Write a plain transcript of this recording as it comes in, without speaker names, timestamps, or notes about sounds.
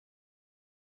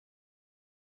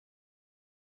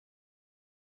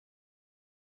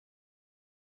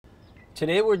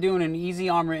Today we're doing an easy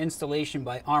armor installation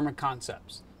by Armor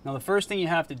Concepts. Now the first thing you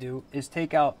have to do is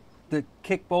take out the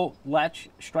kick bolt latch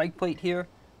strike plate here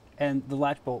and the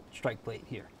latch bolt strike plate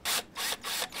here.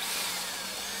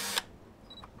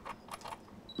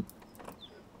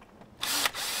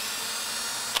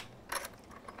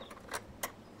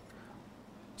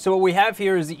 So what we have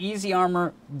here is the Easy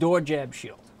Armor door jab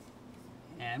shield.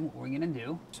 And what we're gonna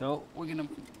do, so we're gonna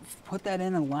put that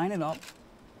in and line it up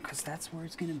because that's where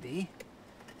it's gonna be.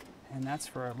 And that's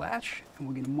for our latch. And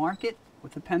we're gonna mark it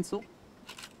with a pencil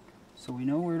so we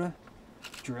know where to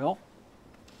drill.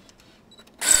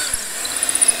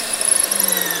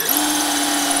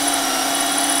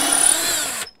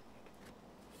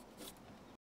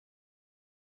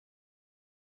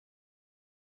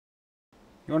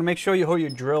 You want to make sure you hold your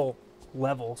drill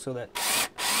level so that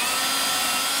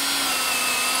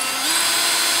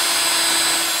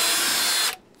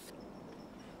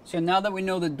so now that we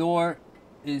know the door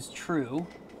is true,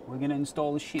 we're going to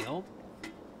install the shield.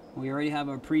 We already have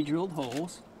our pre-drilled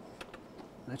holes.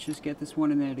 Let's just get this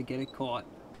one in there to get it caught.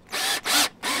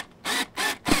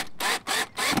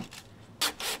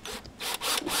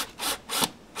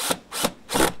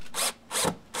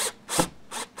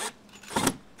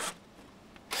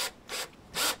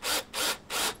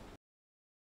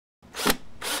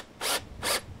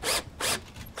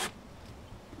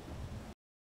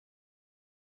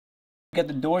 Got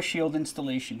the door shield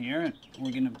installation here, and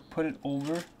we're going to put it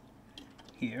over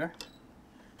here,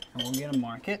 and we're going to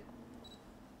mark it.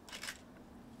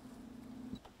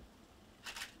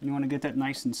 You want to get that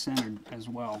nice and centered as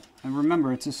well. And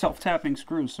remember, it's a self-tapping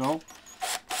screw, so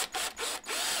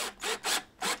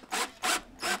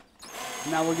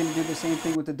now we're going to do the same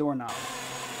thing with the doorknob.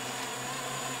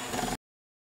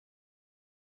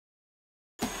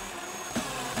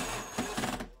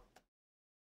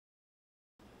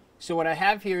 So what I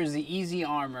have here is the Easy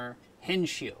Armor hinge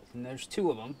shield, and there's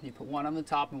two of them. You put one on the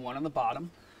top and one on the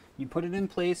bottom. You put it in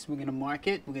place, we're going to mark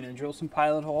it, we're going to drill some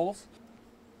pilot holes,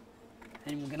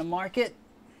 and we're going to mark it.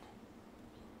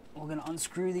 We're going to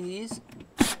unscrew these.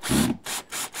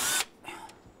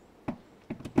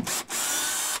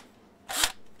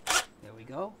 There we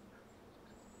go.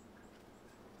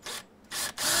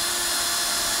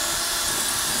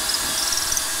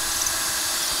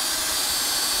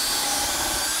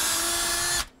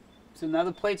 So now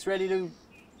the plate's ready to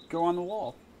go on the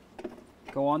wall,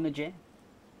 go on the jamb.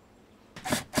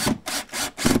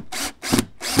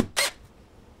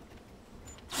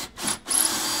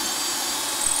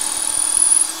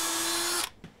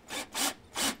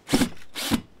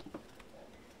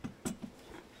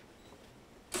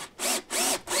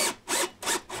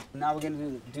 Now we're going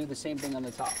to do the same thing on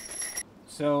the top.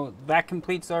 So that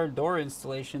completes our door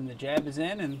installation. The jab is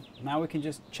in, and now we can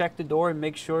just check the door and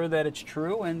make sure that it's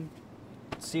true and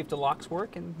see if the locks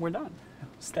work, and we're done.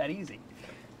 It's that easy.